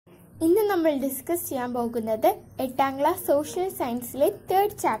ഇന്ന് നമ്മൾ ഡിസ്കസ് ചെയ്യാൻ പോകുന്നത് 8ാം class social സയൻസിലെ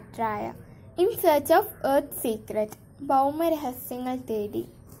 3rd ചാപ്റ്ററായ in search of earth secret ഭൗമരഹസ്യങ്ങൾ തേടി.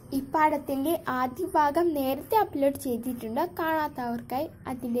 ഈ പാഠത്തിന്റെ ആദ്യ ഭാഗം നേരത്തെ അപ്ലോഡ് ചെയ്തിട്ടുണ്ട്. കാണാത്തവർക്കായി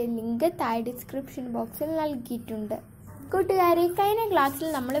അതിന്റെ ലിങ്ക് താഴെ ഡിസ്ക്രിപ്ഷൻ ബോക്സിൽ നൽകിയിട്ടുണ്ട്. കൂട്ടുകാരെ, കഴിഞ്ഞ ക്ലാസ്സിൽ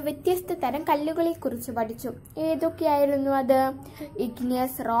നമ്മൾ വ്യത്യസ്ത തരം കല്ലുകളെ കുറിച്ച് പഠിച്ചു. ഏതൊക്കെയായിരുന്നു അത്?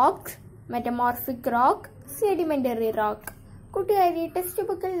 Igneous rock, metamorphic rock, sedimentary rock. കൂട്ടുകാരി, ടെക്സ്റ്റ്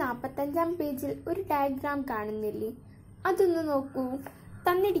ബുക്കിൽ 45-ാം പേജിൽ ഒരു ഡയഗ്രാം കാണുന്നില്ലേ? അതൊന്ന് നോക്കൂ.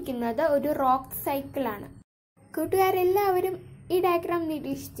 തന്നിരിക്കുന്നത് ഒരു റോക്ക് സൈക്കിളാണ്. കൂട്ടുകാരെല്ലാവരും ഈ ഡയഗ്രാം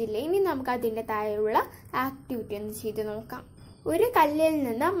നിരീക്ഷിച്ചില്ലേ? ഇനി നമുക്ക് അതിന്റെ താഴെയുള്ള ആക്ടിവിറ്റി ഒന്ന് ചെയ്ത് നോക്കാം. ഒരു കല്ലിൽ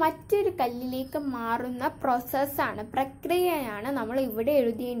നിന്ന് മറ്റൊരു കല്ലിലേക്ക് മാറുന്ന പ്രോസസ്സാണ്, പ്രക്രിയയാണ് നമ്മൾ ഇവിടെ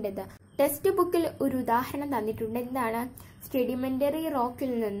എഴുതേണ്ടത്. ടെക്സ്റ്റ് ബുക്കിൽ ഒരു ഉദാഹരണം തന്നിട്ടുണ്ട്. എന്താണ്? സെഡിമെന്ററി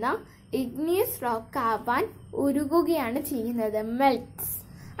റോക്കിൽ നിന്ന് ഇഗ്നിയസ് റോക്ക് ആവാൻ ഉരുകുകയാണ് ചെയ്യുന്നത്, മെൽറ്റ്സ്.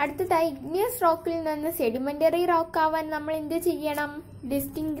 അടുത്തതായി ഇഗ്നിയസ് റോക്കിൽ നിന്ന് സെഡിമെന്ററി റോക്ക് ആവാൻ നമ്മൾ എന്ത് ചെയ്യണം?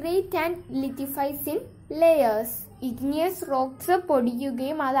 ഡിസ്റ്റിൻഗ്രേറ്റ് and ലിറ്റിഫൈസ് in layers. Igneous rocks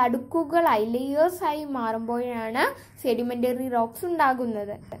പൊടിയുകയും അത് അടുക്കുകളായി ലെയേഴ്സ് ആയി മാറുമ്പോഴാണ് സെഡിമെന്ററി റോക്സ്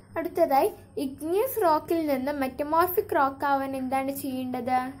ഉണ്ടാകുന്നത്. അടുത്തതായി ഇഗ്നിയസ് റോക്കിൽ നിന്ന് മെറ്റമോർഫിക് റോക്ക് ആവാൻ എന്താണ്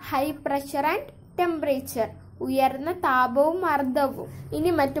ചെയ്യേണ്ടത്? ഹൈ പ്രഷർ ആൻഡ് ടെമ്പറേച്ചർ, ഉയർന്ന താപവും മർദ്ദവും. ഇനി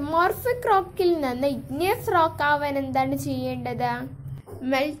മെറ്റമോർഫിക് റോക്കിൽ നിന്ന് ഇഗ്നിയസ് റോക്ക് ആവാൻ എന്താണ് ചെയ്യേണ്ടത്?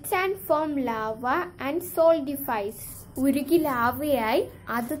 Melts and form lava and സോൾഡിഫൈസ്. ഉരുകി ലാവയായി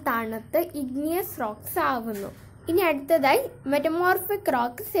അത് തണുത്ത് ഇഗ്നിയസ് റോക്സ് ആവുന്നു. ഇനി അടുത്തതായി മെറ്റമോർഫിക്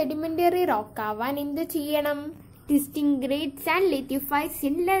റോക്ക് സെഡിമെന്ററി റോക്ക് ആവാൻ എന്ത് ചെയ്യണം? ഡിസ്റ്റിൻഗ്രേറ്റ്സ് and ലിറ്റിഫൈസ്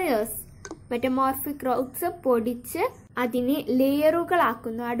in layers. Metamorphic rocks പൊടിച്ച് അതിനെ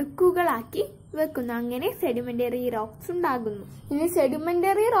ലെയറുകളാക്കുന്നു, അടുക്കുകളാക്കി വെക്കുന്നു. അങ്ങനെ സെഡിമെന്ററി റോക്സ് ഉണ്ടാകുന്നു. ഇനി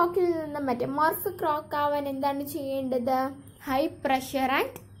സെഡിമെന്ററി റോക്കിൽ നിന്ന് മെറ്റമോർഫിക് റോക്ക് ആവാൻ എന്താണ് ചെയ്യേണ്ടത്? ഹൈ പ്രഷർ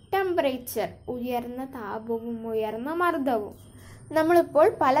ആൻഡ് ടെമ്പറേച്ചർ, ഉയർന്ന താപവും ഉയർന്ന മർദ്ദവും. നമ്മളിപ്പോൾ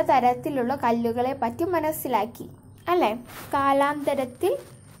പലതരത്തിലുള്ള കല്ലുകളെ പറ്റി മനസ്സിലാക്കി അല്ലെ? കാലാന്തരത്തിൽ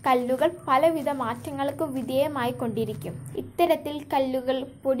കല്ലുകൾ പലവിധ മാറ്റങ്ങൾക്ക് വിധേയമായി കൊണ്ടിരിക്കും. ഇത്തരത്തിൽ കല്ലുകൾ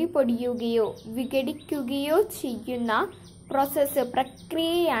പൊടിയുകയോ വിഘടിക്കുകയോ ചെയ്യുന്ന പ്രോസസ്സ്,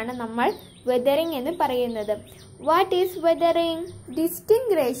 പ്രക്രിയയാണ് നമ്മൾ വെതറിംഗ് എന്ന് പറയുന്നത്. What is weathering?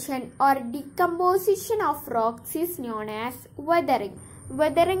 ഡിസ്റ്റിൻഗ്രേഷൻ or decomposition of rocks is known as weathering.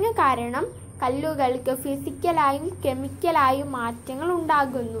 Weathering കാരണം കല്ലുകൾക്ക് ഫിസിക്കലായും കെമിക്കലായും മാറ്റങ്ങൾ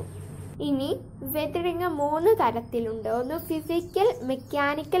ഉണ്ടാകുന്നു. ഇനി വെതറിംഗ് 3 തരത്തിലുണ്ട്. ഒന്ന് ഫിസിക്കൽ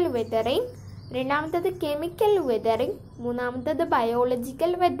മെക്കാനിക്കൽ വെതറിംഗ്, രണ്ടാമത്തത് കെമിക്കൽ വെതറിംഗ്, മൂന്നാമത്തത്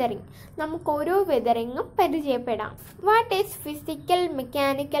ബയോളജിക്കൽ വെതറിംഗ്. നമുക്ക് ഓരോ വെതറിംഗും പരിചയപ്പെടാം. What is physical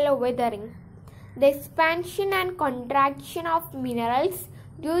mechanical weathering? The expansion and contraction of minerals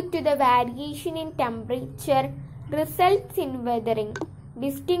due to the variation in temperature results in weathering.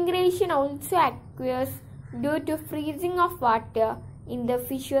 Distinction also occurs due to freezing of water in the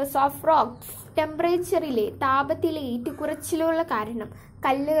fissures of rocks. ടെമ്പറേച്ചറിലെ താപത്തിലെ ഏറ്റുകുറച്ചിലുള്ള കാരണം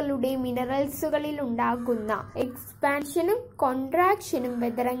കല്ലുകളുടെ മിനറൽസുകളിൽ ഉണ്ടാകുന്ന എക്സ്പാൻഷനും കോൺട്രാക്ഷനും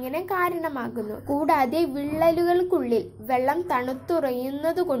വെതറിങ്ങിന് കാരണമാകുന്നു. കൂടാതെ വിള്ളലുകൾക്കുള്ളിൽ വെള്ളം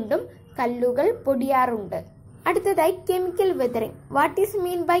തണുത്തുറയുന്നതുകൊണ്ടും കല്ലുകൾ പൊടിയാറുണ്ട്. അടുത്തതായി chemical weathering. What is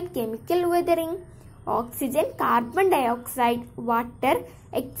mean by chemical weathering? Oxygen, carbon dioxide, water,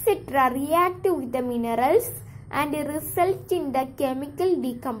 etc. react with the minerals and result in the chemical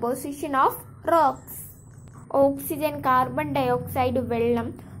decomposition of rocks. Oxygen, carbon dioxide, വെള്ളം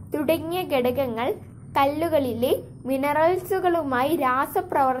തുടങ്ങിയ ഘടകങ്ങൾ കല്ലുകളിലെ മിനറൽസുകളുമായി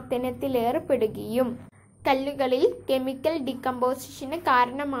രാസപ്രവർത്തനത്തിൽ ഏർപ്പെടുകയും കല്ലുകളിൽ കെമിക്കൽ ഡികമ്പോസിഷന്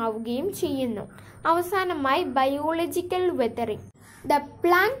കാരണമാവുകയും ചെയ്യുന്നു. അവസാനമായി biological weathering. The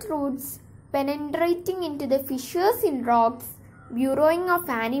plant roots penetrating into the fissures in rocks, burrowing of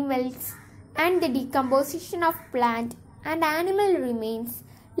animals, and the decomposition of plant and animal remains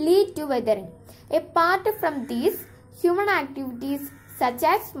lead to weathering. Apart from these, human activities such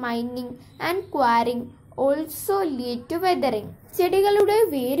as mining and quarrying also lead to weathering. ചെടികളുടെ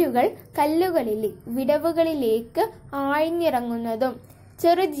വേരുകൾ കല്ലുകളിലെ വിടവുകളിലേക്ക് ആഴ്ന്നിറങ്ങുന്നതും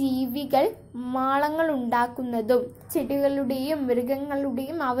ചെറുജീവികൾ മാളങ്ങൾ ഉണ്ടാക്കുന്നതും ചെടികളുടെയും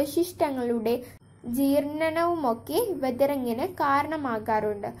മൃഗങ്ങളുടെയും അവശിഷ്ടങ്ങളുടെ ജീർണനവുമൊക്കെ വെതറിങ്ങിന്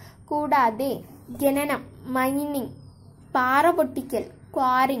കാരണമാകാറുണ്ട്. കൂടാതെ ഖനനം, mining, പാറ പൊട്ടിക്കൽ,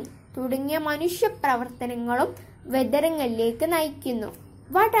 quarrying തുടങ്ങിയ മനുഷ്യ പ്രവർത്തനങ്ങളും വെതറിങ്ങിലേക്ക് നയിക്കുന്നു.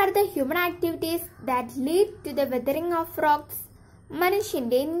 What are the human activities that lead to the weathering of rocks?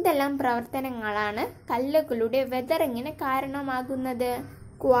 മനുഷ്യന്റെ എന്തെല്ലാം പ്രവർത്തനങ്ങളാണ് കല്ലുകളുടെ വെതറിങ്ങിന് കാരണമാകുന്നത്?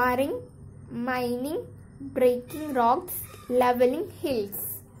 Quarrying, mining, breaking rocks, levelling hills.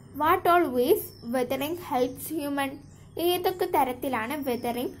 What all ways weathering helps human? ഏതൊക്കെ തരത്തിലാണ്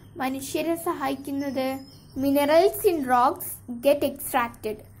വെതറിംഗ് മനുഷ്യരെ സഹായിക്കുന്നത്? Minerals in rocks get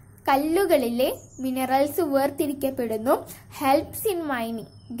extracted. കല്ലുകളിലെ minerals വേർതിരിക്കപ്പെടുന്നു. Helps in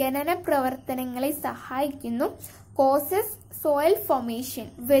mining ഖനന പ്രവർത്തനങ്ങളെ സഹായിക്കുന്നു. കോസസ് സോയിൽ ഫോർമേഷൻ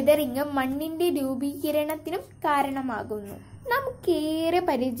വെതറിംഗ് മണ്ണിന്റെ രൂപീകരണത്തിനും കാരണമാകുന്നു. നമുക്കേറെ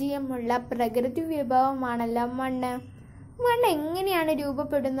പരിചയമുള്ള പ്രകൃതി വിഭവമാണല്ലോ മണ്ണ്. മണ്ണ് എങ്ങനെയാണ്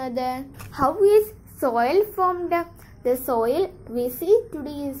രൂപപ്പെടുന്നത്? How is soil formed? The soil we see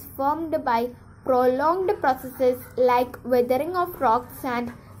today is formed by prolonged processes like weathering of rocks and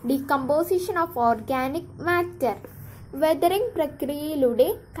decomposition of organic matter. Weathering പ്രക്രിയയിലൂടെ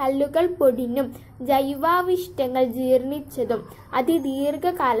കല്ലുകൾ പൊടിഞ്ഞും ജൈവാവശിഷ്ടങ്ങൾ ജീർണിച്ചതും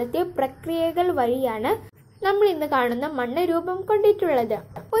അതിദീർഘകാലത്തെ പ്രക്രിയകൾ വഴിയാണ് നമ്മൾ ഇന്ന് കാണുന്ന മണ്ണ് രൂപം കൊണ്ടിട്ടുള്ളത്.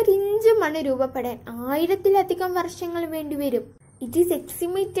 1 ഇഞ്ച് മണ്ണ് രൂപപ്പെടാൻ 1000-ലധികം വർഷങ്ങൾ വേണ്ടിവരും. It is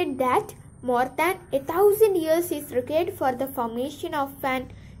estimated that more than 1000 years is required for the formation of an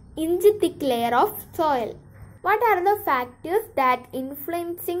inch-thick layer of soil. What are the factors that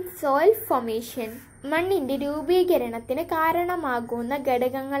influencing soil formation? മണ്ണിന്റെ രൂപീകരണത്തിന് കാരണമാകുന്ന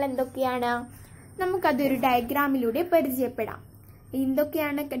ഘടകങ്ങൾ എന്തൊക്കെയാണ്? നമുക്കതൊരു ഡയഗ്രാമിലൂടെ പരിചയപ്പെടാം.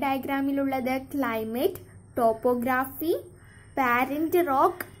 എന്തൊക്കെയാണ് ഡയഗ്രാമിലുള്ളത്? Climate, topography, parent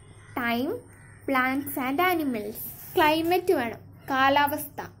rock, time, plants and animals. Climate വേണം,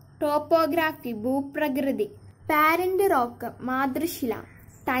 കാലാവസ്ഥ. ടോപ്പോഗ്രാഫി ഭൂപ്രകൃതി. Parent rock മാതൃശില.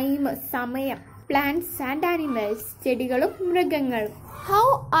 ടൈം സമയം. പ്ലാന്റ്സ് ആൻഡ് ആനിമൽസ് ചെടികളും മൃഗങ്ങളും. How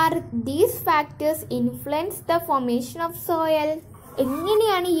are these factors influence the formation of soil?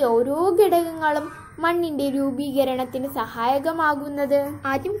 എങ്ങനെയാണ് ഈ ഓരോ ഘടകങ്ങളും മണ്ണിന്റെ രൂപീകരണത്തിന് സഹായകമാകുന്നത്?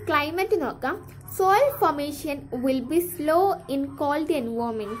 ആദ്യം ക്ലൈമറ്റ് നോക്കാം. Soil formation will be slow in called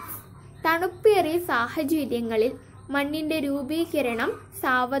environments. തണുപ്പേറിയ സാഹചര്യങ്ങളിൽ മണ്ണിന്റെ രൂപീകരണം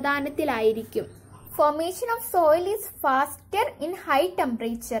സാവധാനത്തിലായിരിക്കും. Formation of soil is faster in high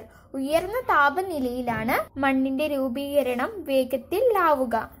temperature. ഉയർന്ന താപനിലയിലാണ് മണ്ണിന്റെ രൂപീകരണം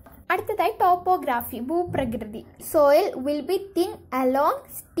വേഗത്തിലാവുക. അടുത്തതായി ടോപ്പോഗ്രാഫി ഭൂപ്രകൃതി. Soil will be thin along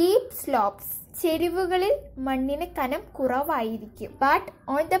steep slopes. ചെരിവുകളിൽ മണ്ണിന് കനം കുറവായിരിക്കും. But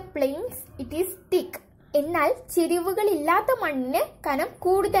on the planes it is thick. എന്നാൽ ചെരിവുകളില്ലാത്ത മണ്ണിന് കനം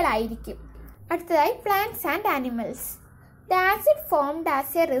കൂടുതലായിരിക്കും. അടുത്തതായി plants and animals. The acid formed as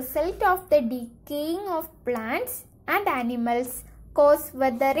a result of the decaying of plants and animals cause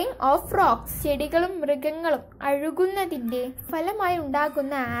weathering of rocks. ചെടികളും മൃഗങ്ങളും അഴുകുന്നതിന്റെ ഫലമായി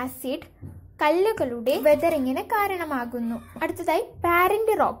ഉണ്ടാകുന്ന ആസിഡ് കല്ലുകളുടെ വെതറിങ്ങിന് കാരണമാകുന്നു. അടുത്തതായി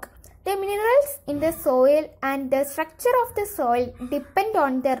parent rock. The minerals in the soil and the structure of the soil depend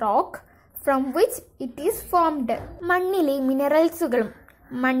on the rock from which it is formed. മണ്ണിലെ മിനറൽസുകളും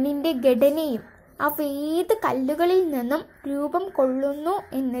മണ്ണിന്റെ ഘടനയും അവ ഏത് കല്ലുകളിൽ നിന്നും രൂപം കൊള്ളുന്നു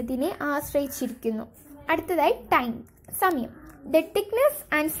എന്നതിനെ ആശ്രയിച്ചിരിക്കുന്നു. അടുത്തതായി ടൈം സമയം. The thickness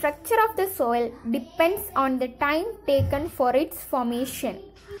and structure of the soil depends on the time taken for its formation.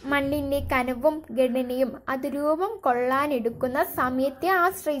 മണ്ണിന്റെ കനവും ഘടനയും അത് രൂപം കൊള്ളാനെടുക്കുന്ന സമയത്തെ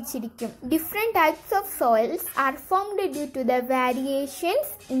ആശ്രയിച്ചിരിക്കും. Different types of soils are formed due to the variations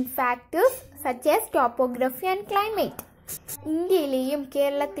in factors such as topography and climate. ഇന്ത്യയിലെയും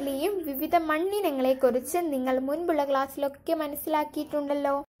കേരളത്തിലെയും വിവിധ മണ്ണിനങ്ങളെ കുറിച്ച് നിങ്ങൾ മുൻപുള്ള ക്ലാസ്സിലൊക്കെ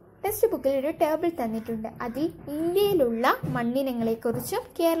മനസ്സിലാക്കിയിട്ടുണ്ടല്ലോ. ടെക്സ്റ്റ് ബുക്കിൽ ഒരു ടേബിൾ തന്നിട്ടുണ്ട്. അതിൽ ഇന്ത്യയിലുള്ള മണ്ണിനങ്ങളെക്കുറിച്ചും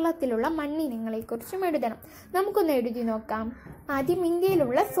കേരളത്തിലുള്ള മണ്ണിനങ്ങളെക്കുറിച്ചും എഴുതണം. നമുക്കൊന്ന് എഴുതി നോക്കാം. ആദ്യം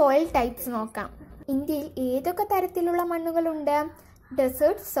ഇന്ത്യയിലുള്ള സോയിൽ ടൈപ്സ് നോക്കാം. ഇന്ത്യയിൽ ഏതൊക്കെ തരത്തിലുള്ള മണ്ണുകളുണ്ട്?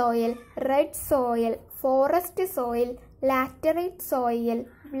 Desert soil, red soil, forest soil, laterite soil,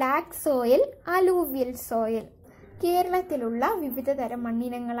 black soil, alluvial soil. കേരളത്തിലുള്ള വിവിധ തരം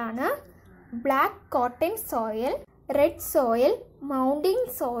മണ്ണിനങ്ങളാണ് black cotton soil, red soil, mountain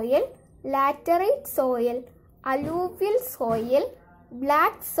soil, laterite soil, alluvial soil,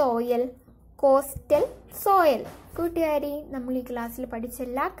 black soil, coastal soil. കൂട്ടുകാരി, നമ്മൾ ഈ ക്ലാസ്സിൽ പഠിച്ച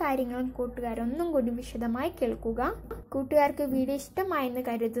എല്ലാ കാര്യങ്ങളും കൂട്ടുകാരൊന്നും കൂടി വിശദമായി കേൾക്കുക. കൂട്ടുകാർക്ക് വീഡിയോ ഇഷ്ടമായെന്ന്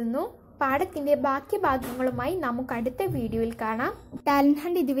കരുതുന്നു. പാഠത്തിന്റെ ബാക്കി ഭാഗങ്ങളുമായി നമുക്ക് അടുത്ത വീഡിയോയിൽ കാണാം. ടാലന്റ്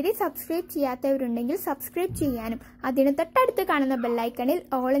ഹണ്ട് ഇതുവരെ സബ്സ്ക്രൈബ് ചെയ്യാത്തവരുണ്ടെങ്കിൽ സബ്സ്ക്രൈബ് ചെയ്യാനും അതിന് തൊട്ടടുത്ത് കാണുന്ന ബെല്ലൈക്കണിൽ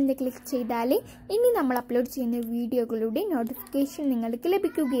ഓൾ എന്ന് ക്ലിക്ക് ചെയ്താലേ ഇനി നമ്മൾ അപ്ലോഡ് ചെയ്യുന്ന വീഡിയോകളുടെ നോട്ടിഫിക്കേഷൻ നിങ്ങൾക്ക്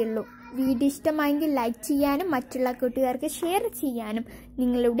ലഭിക്കുകയുള്ളൂ. വീഡിയോ ഇഷ്ടമായെങ്കിൽ ലൈക്ക് ചെയ്യാനും മറ്റുള്ള കൂട്ടുകാർക്ക് ഷെയർ ചെയ്യാനും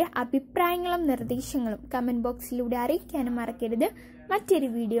നിങ്ങളുടെ അഭിപ്രായങ്ങളും നിർദ്ദേശങ്ങളും കമന്റ് ബോക്സിലൂടെ അറിയിക്കാനും മറക്കരുത്. മറ്റൊരു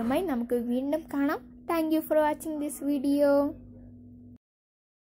വീഡിയോയുമായി നമുക്ക് വീണ്ടും കാണാം. Thank you for watching this video.